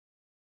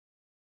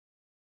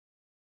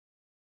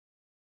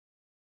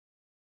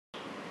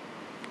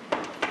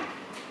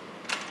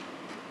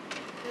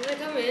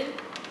come in?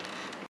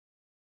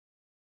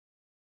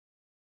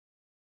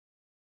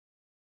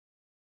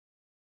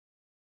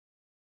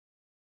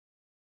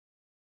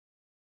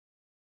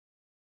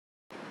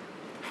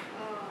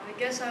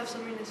 I guess I have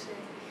something to say.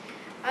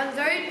 I'm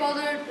very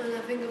bothered when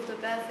I think of the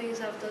bad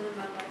things I've done in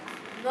my life.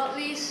 Not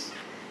least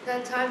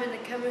that time in the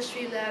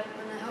chemistry lab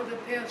when I held a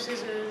pair of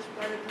scissors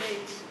by the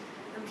blades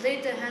and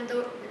played the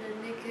handle in a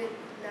naked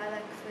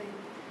lilac flame.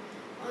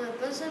 On a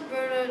Bunsen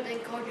burner, then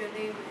called your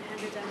name and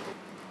handed down.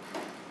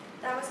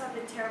 That must have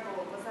been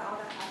terrible. Was that all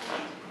that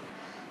happened?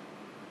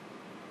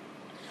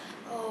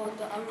 Oh,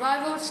 the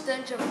unrivaled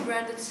stench of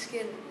branded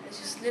skin as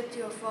you slipped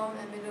your thumb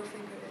and middle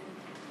finger in.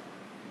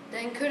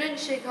 Then couldn't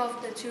shake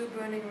off the 2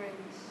 burning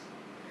rings.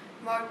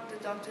 Mark, the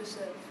doctor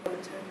said, for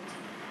eternity.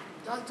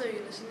 Doctor, are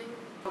you listening?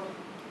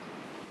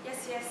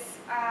 Yes. So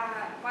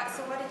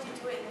why did you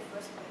do it in the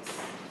first place?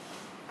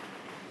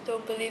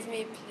 Don't believe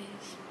me,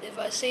 please. If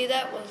I say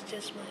that was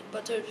just my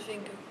buttered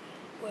finger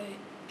way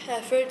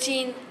at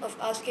 13 of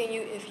asking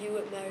you if you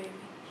would marry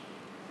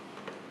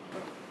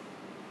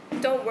me.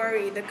 Don't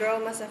worry, the girl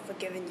must have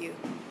forgiven you.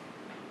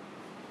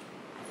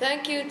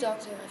 Thank you,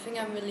 doctor. I think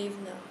I'm relieved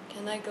now.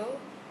 Can I go?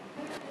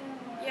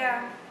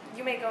 Yeah,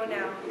 you may go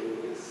now.